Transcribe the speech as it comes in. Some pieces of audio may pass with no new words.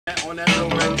On that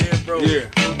note right there, bro. Yeah.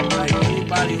 Like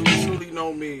anybody who truly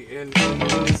know me, and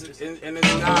there's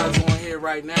guys on here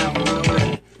right now who know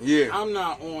that. Yeah. I'm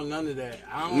not on none of that.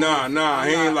 Nah,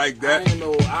 he ain't like that.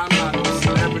 I'm not no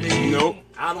celebrity. Nope.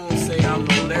 I don't say I'm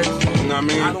no legend. You know what I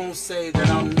mean? I don't say that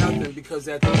I'm nothing, because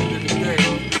at the end of the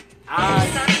day, I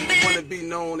want to be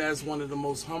known as one of the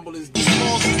most humblest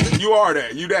dudes. You are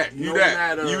that. You that. You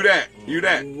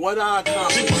that. What I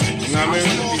accomplish. You know what I mean?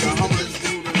 I'm going to be the humblest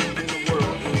dude in the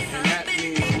world, and that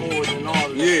means more than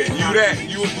all of that. Yeah,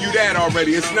 you that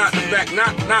already. It's not the fact,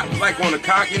 not like on the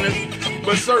cockiness,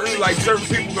 but certain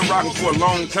people been rocking for a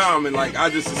long time, and like I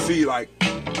just see like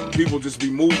people just be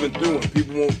moving through, and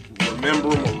people won't remember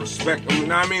them or respect them. You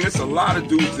know what I mean? It's a lot of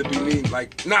dudes that be needing,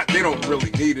 like, they don't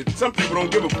really need it. Some people don't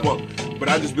give a fuck, but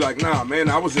I just be like, nah, man,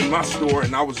 I was in my store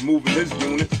and I was moving this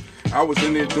unit. I was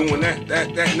in there doing that,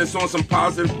 and it's on some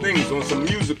positive things, on the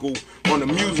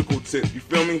musical tip, you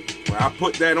feel me? I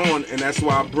put that on, and that's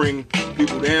why I bring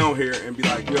people down here and be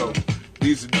like, yo,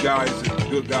 these are the guys,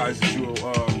 good guys that you'll,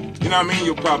 you know what I mean?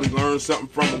 You'll probably learn something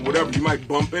from or whatever. You might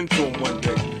bump into them one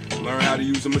day, learn how to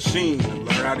use a machine,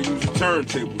 learn how to use a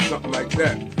turntable, something like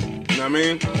that. You know what I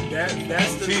mean? That's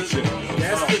the teaching.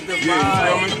 That's the divide.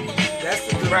 Yeah, you feel me? That's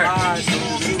the divide of the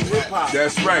new hip hop.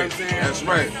 That's right. You know That's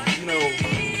right. You know,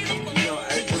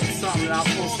 it was something that I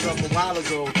posted up a while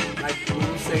ago. Like when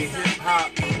you say hip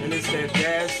hop and it's that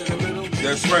dash in the middle.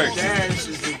 That's right. The dash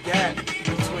is the gap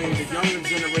between the younger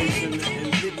generation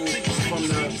and people from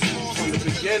the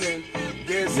beginning.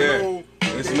 There's they're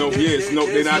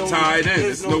not tied in.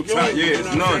 There's no tie. Yeah,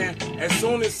 it's none. As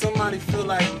soon as somebody feel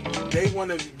like they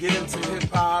want to get into hip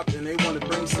hop and they want to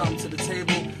bring something to the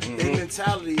table, their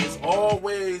mentality is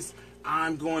always,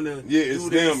 I'm going to do this,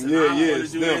 and I'm going to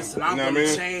do this, and I'm going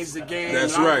to change the game,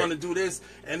 and I'm going to do this,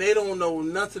 and they don't know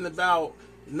nothing about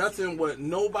what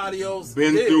nobody else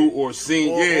been through or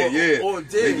seen, or did.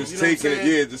 They just taking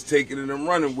it, just taking it and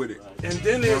running with it. And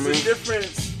then there's a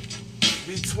difference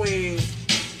between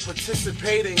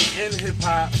participating in hip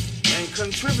hop and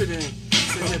contributing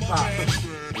to hip hop.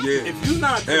 Yeah. If you're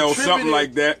not contributing, something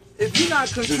like that. If you're not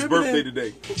contributing, his birthday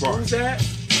today. Who's that?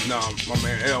 Nah, my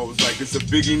man L was like, it's a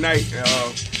Biggie night.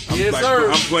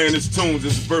 I'm playing his tunes.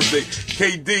 It's his birthday.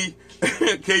 KD,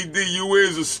 you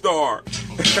is a star.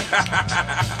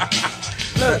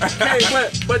 Look,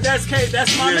 but that's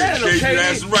my man. KD, KD,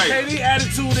 that's right. KD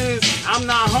attitude is, I'm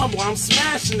not humble. I'm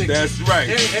smashing it. That's right.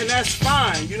 And that's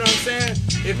fine. You know what I'm saying?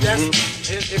 If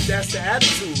that's the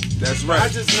attitude. That's right. I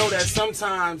just know that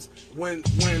sometimes when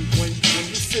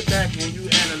you sit back and you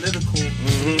analytical,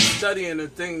 studying the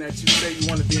thing that you say you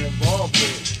want to be involved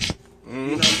with,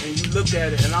 you know, and you look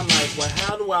at it, and I'm like, well,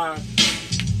 how do I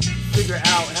figure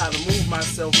out how to move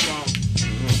myself from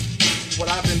what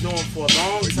I've been doing for a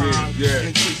long time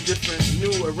into different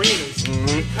new arenas?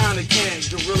 You kind of can't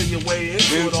guerrilla your way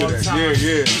into it all the time.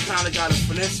 You kind of got to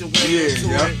finesse your way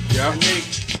into it and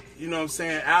make, you know what I'm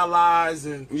saying, allies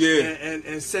and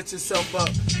set yourself up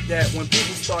that when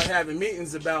people start having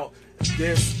meetings about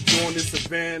they're doing this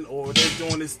event or they're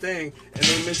doing this thing and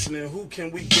they mentioning who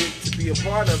can we get to be a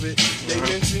part of it, they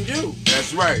mention you.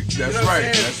 That's right. That's you know right.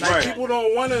 That's like, right. People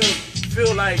don't want to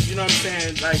feel like, you know what I'm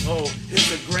saying, like, oh,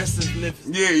 his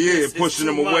aggressiveness. Pushing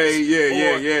them away. You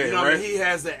know what I mean? He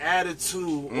has an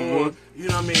attitude or, you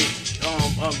know what I mean,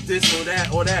 this or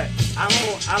that or that.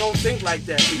 I don't think like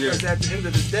that because at the end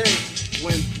of the day,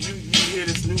 when you hear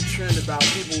this new trend about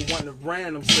people wanting to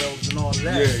brand themselves and all of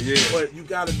that, but you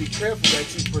got to be careful that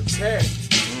you protect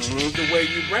the way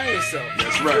you brand yourself.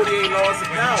 That's right. 48 laws of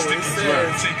power. It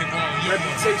says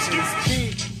reputation is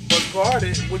key, but guard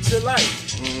it with your life.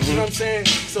 You know what I'm saying?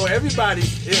 So everybody,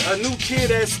 a new kid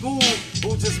at school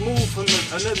who just moved from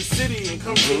another city and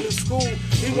comes to a new school,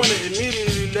 he want to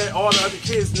immediately let all the other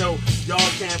kids know, y'all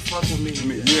can't fuck with me.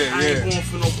 I ain't going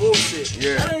for no bullshit.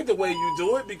 That ain't the way you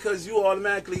do it because you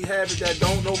automatically have it that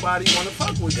don't nobody want to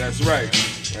fuck with you. That's right.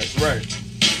 That's right.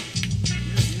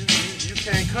 You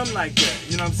can't come like that.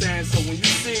 You know what I'm saying? So when you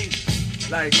see,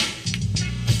 like,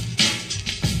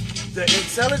 the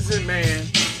intelligent man,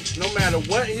 no matter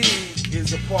what he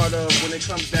is a part of when it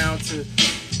comes down to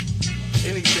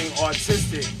anything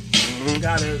artistic,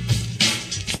 gotta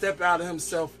step out of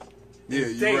himself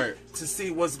and think to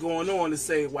see what's going on, to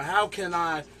say, well, how can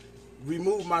I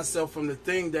remove myself from the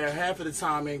thing that half of the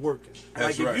time ain't working?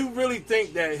 That's like, if you really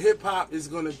think that hip-hop is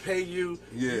gonna pay you,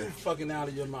 you fucking out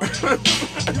of your mind. You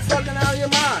fucking out of your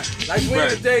mind. Like, we're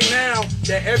in a day now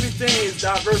that everything is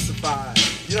diversified.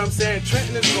 You know what I'm saying?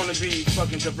 Trenton is going to be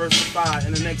fucking diversified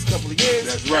in the next couple of years.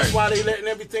 That's right. That's why they letting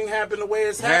everything happen the way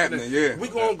it's happening. Yeah.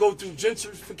 We're going to go through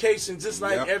gentrification just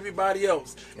like everybody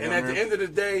else. And at the end of the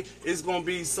day, it's going to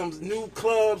be some new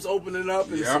clubs opening up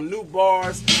and some new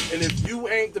bars. And if you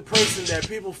ain't the person that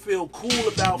people feel cool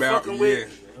about fucking with,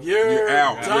 you're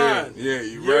out. done. You're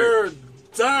You're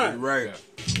done. You're right.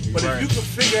 But if you can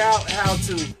figure out how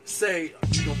to say,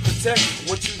 you know, protect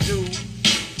what you do,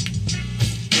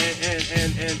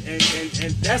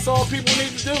 and that's all people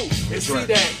need to do. And see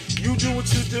that you do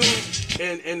what you do,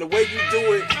 and the way you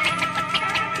do it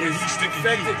is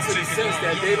effective to the sense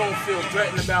that they don't feel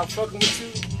threatened about fucking with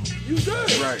you. You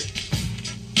good. Right.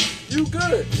 You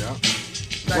good. Yeah.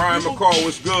 Like Brian McCall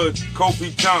was good.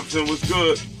 Kofi Thompson was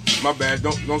good. My bad.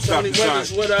 Don't stop the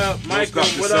signs. What up? Michael,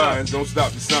 what up? Don't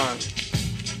stop the signs.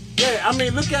 Yeah, I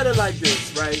mean, look at it like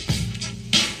this, right?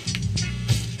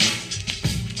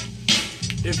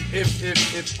 If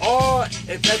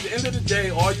at the end of the day,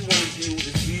 all you want to do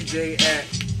is DJ at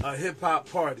a hip hop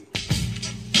party,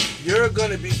 you're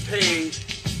gonna be paid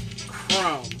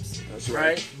crumbs, that's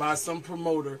right, by some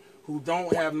promoter who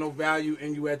don't have no value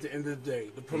in you at the end of the day.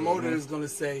 The promoter is gonna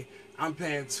say, I'm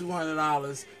paying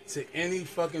 $200 to any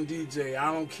fucking DJ.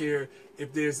 I don't care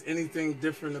if there's anything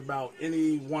different about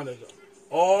any one of them.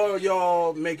 All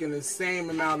y'all making the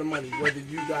same amount of money, whether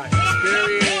you got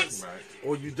experience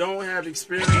or you don't have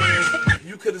experience.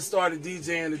 You could have started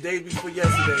DJing the day before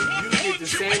yesterday. You get the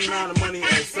same amount of money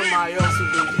as somebody else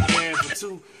who's been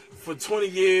DJing for 20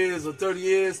 years or 30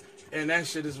 years, and that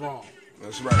shit is wrong.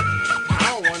 That's right.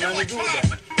 I don't want nothing to do with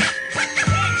that.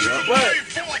 But,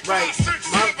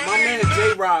 my man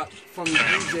J-Rock from the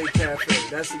DJ Cafe,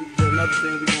 that's another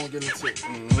thing we're going to get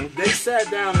into. They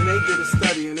sat down and they did a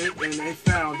study, and they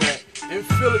found that in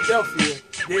Philadelphia,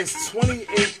 there's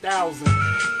 28,000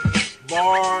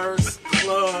 bars,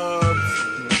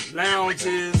 clubs,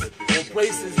 lounges, or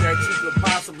places that you could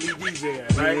possibly DJ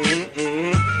at, right?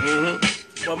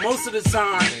 But most of the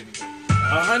time,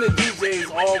 100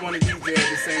 DJs all want to DJ at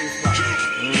the same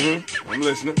spot. I'm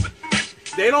listening.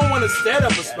 They don't want to set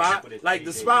up a spot. Like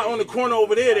the spot on the corner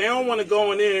over there, they don't want to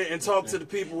go in there and talk to the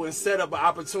people and set up an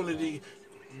opportunity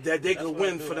that they could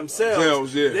win for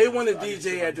themselves. They want to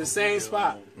DJ at the same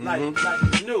spot. Like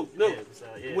Nuke.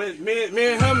 When me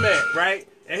and him met, right?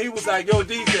 And he was like, yo,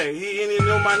 DJ. He didn't even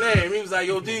know my name. He was like,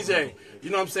 yo, DJ.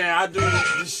 You know what I'm saying? I do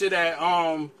this shit at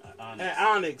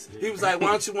Onyx. He was like,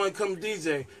 why don't you want to come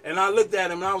DJ? And I looked at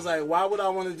him and I was like, why would I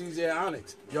want to DJ at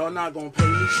Onyx? Y'all not going to pay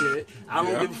me shit. I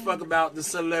don't give a fuck about the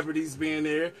celebrities being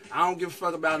there. I don't give a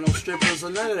fuck about no strippers or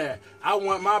none of that. I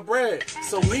want my bread.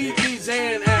 So me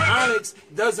DJing at Onyx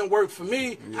doesn't work for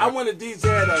me. I want to DJ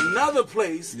at another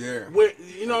place where,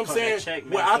 you know what I'm saying,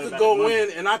 where I could go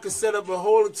in and I could set up a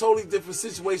whole totally different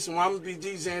situation where I'm going to be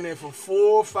DJing there for 4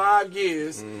 or 5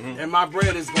 years and my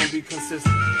bread is going to be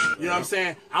consistent. You know what I'm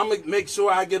saying? I'm going to make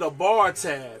sure I get a bar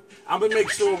tab. I'm going to make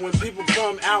sure when people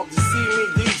come out to see me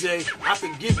DJ, I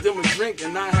can give them a drink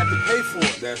and not have to pay for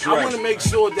it. That's right. I want to make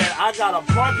sure that I got a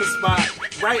parking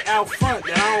spot right out front,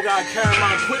 that I don't got to carry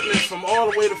my equipment from all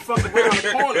the way the fuck around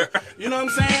the corner. You know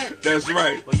what I'm saying? That's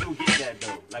right. But you get that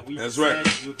though. Like we said,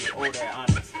 you get all that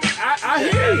honest. I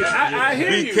hear you. I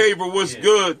hear you. B. Caver, what's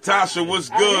good? Tasha, what's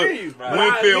good? I hear you,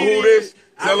 Winfield, who this?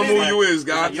 Tell them who you is,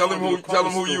 guys. Tell them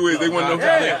who you is. They want to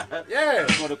know. Yeah.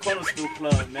 For the corner school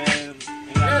club, man.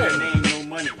 Ain't got no name, no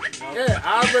money. You know? Yeah,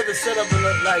 I'd rather set up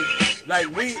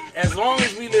like we, as long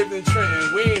as we lived in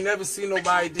Trenton, we ain't never see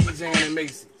nobody DJing in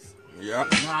Macy's. Yeah.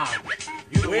 Nah.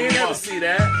 We ain't never see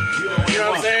that. You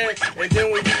know what I'm saying? And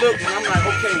then when you look, and I'm like,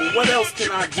 okay, well, what else can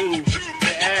I do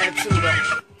to add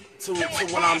to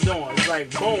what I'm doing? It's like,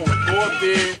 boom, go up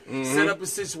there, set up a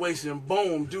situation,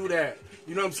 boom, do that.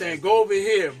 You know what I'm saying? Go over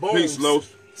here, boom, Peace, Los.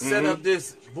 Set up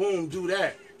this, boom, do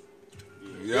that.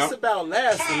 Yeah. It's about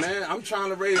lasting, man. I'm trying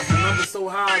to raise the number so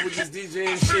high with this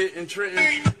DJing shit in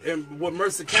Trenton and with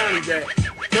Mercer County that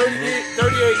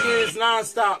 38 years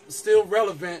nonstop, still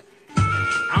relevant.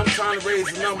 I'm trying to raise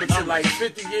the number to like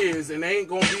 50 years, and there ain't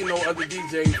gonna be no other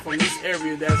DJ from this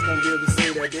area that's gonna be able to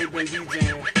say that they've been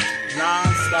DJing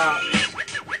nonstop.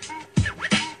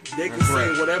 They can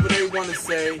say whatever they want to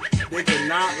say. They can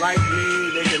not like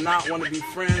me. They can not want to be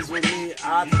friends with me.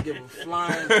 I can give a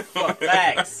flying fuck.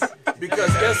 Facts.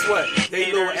 Because guess what?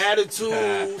 They little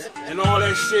attitudes and all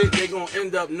that shit, they gonna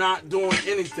end up not doing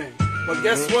anything. But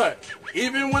guess what?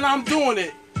 Even when I'm doing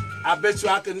it, I bet you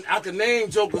I can name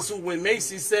jokers who, when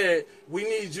Macy said, we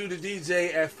need you to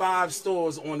DJ at 5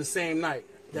 stores on the same night.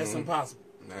 That's impossible.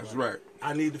 That's right.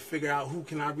 I need to figure out who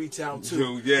can I reach out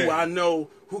to, yeah. who I know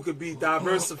who could be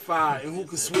diversified and who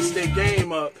could switch their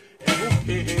game up and who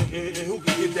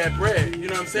can get that bread. You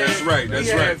know what I'm saying? That's right. That's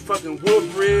we right. had fucking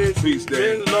Woodbridge,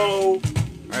 Benlow,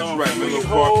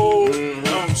 Freehold,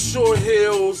 Short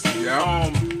Hills,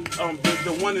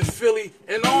 the one in Philly,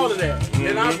 and all of that.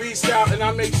 And I reached out and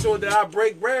I make sure that I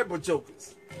break bread with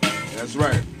jokers. That's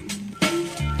right.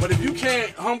 But if you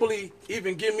can't humbly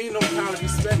even give me no kind of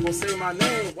respect or say my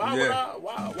name, why would I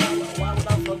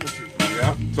fuck with you?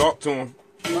 Yeah, talk to him.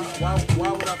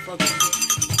 Why would I fuck with you?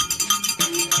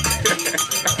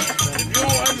 If you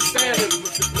don't understand the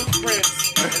blueprints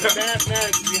and the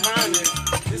mathematics behind it,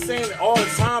 this ain't all the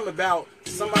time about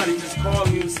somebody just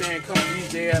calling you and saying, come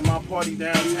DJ at my party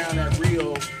downtown at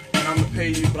Rio and I'm gonna pay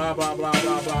you blah blah blah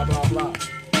blah blah blah blah.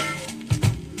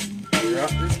 Yeah.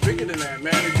 It's bigger than that,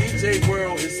 man. The DJ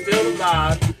world is still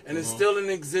alive and it's still in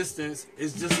existence.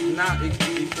 It's just not in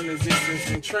existence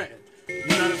in Trenton. You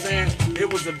know what I'm saying?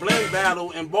 It was a blend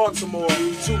battle in Baltimore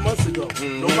 2 months ago.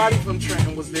 Nobody from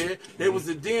Trenton was there. There was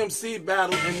a DMC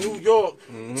battle in New York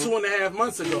 2.5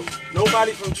 months ago.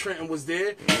 Nobody from Trenton was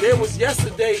there. There was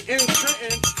yesterday in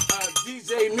Trenton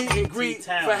DJ meet and greet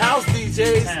for house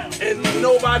DJs, and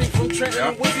nobody from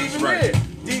Trenton was even there.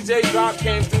 DJ Drop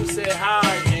came through, said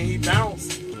hi, and he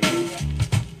bounced.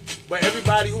 But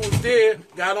everybody who was there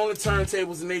got on the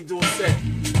turntables and they do a set.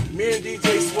 Me and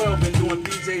DJ Swell been doing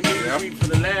DJ meet and greet for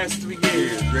the last 3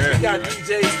 years. We got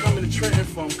DJs coming to Trenton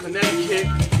from Connecticut,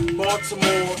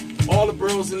 Baltimore, all the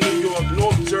boroughs in New York,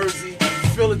 North Jersey,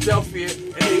 Philadelphia,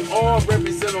 and they all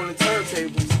represent on the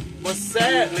turntables. But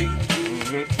sadly,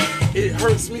 it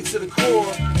hurts me to the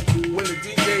core when the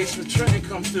DJs from Trenton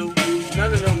come through.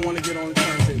 None of them want to get on the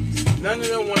turntables. None of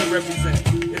them want to represent.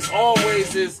 It's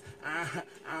always this,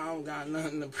 I don't got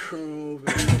nothing to prove.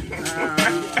 I don't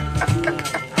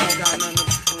got nothing to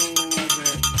prove.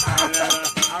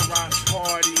 I rock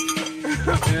parties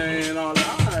and all that.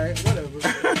 All right, whatever.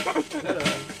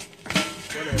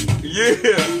 Yeah.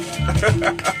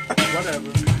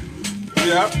 Whatever.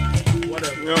 Yeah.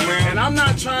 Whatever. You know what I mean? And I'm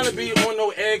not trying to be on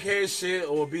no egghead shit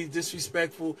or be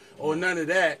disrespectful or none of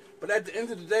that. But at the end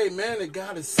of the day, man, it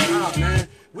gotta stop, man.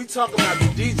 We talking about the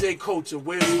DJ culture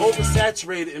where it's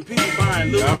oversaturated and people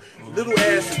buying little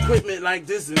ass equipment like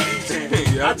this and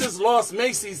DJing. I just lost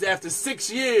Macy's after 6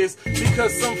 years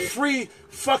because some free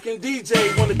fucking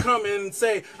DJ want to come in and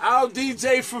say, I'll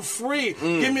DJ for free.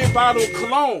 Give me a bottle of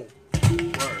cologne.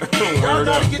 Y'all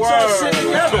gotta get y'all shit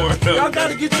together. Y'all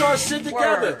gotta get y'all shit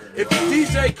together. If the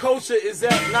DJ culture is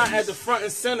not at the front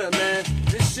and center, man,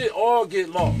 this shit all get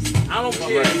lost. I don't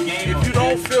care if you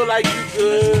don't feel like you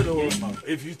good or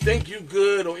if you think you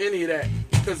good or any of that.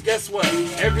 Because guess what?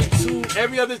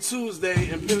 Every other Tuesday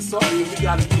in Pennsauken, we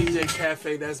got a DJ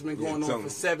cafe that's been going on for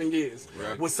 7 years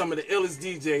with some of the illest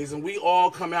DJs, and we all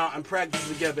come out and practice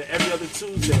together every other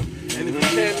Tuesday. And if you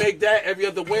can't make that, every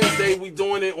other Wednesday, we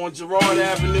doing it on Girard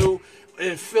Avenue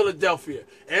in Philadelphia.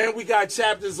 And we got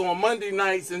chapters on Monday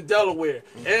nights in Delaware.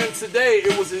 And today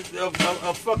it was a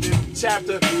fucking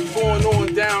chapter going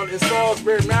on down in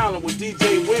Salisbury, Maryland with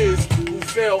DJ Wiz, who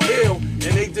fell ill, and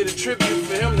they did a tribute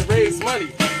for him to raise money.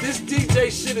 This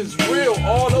DJ shit is real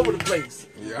all over the place.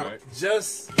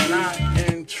 Just not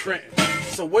in Trenton.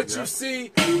 So what you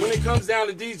see when it comes down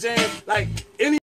to DJing, like any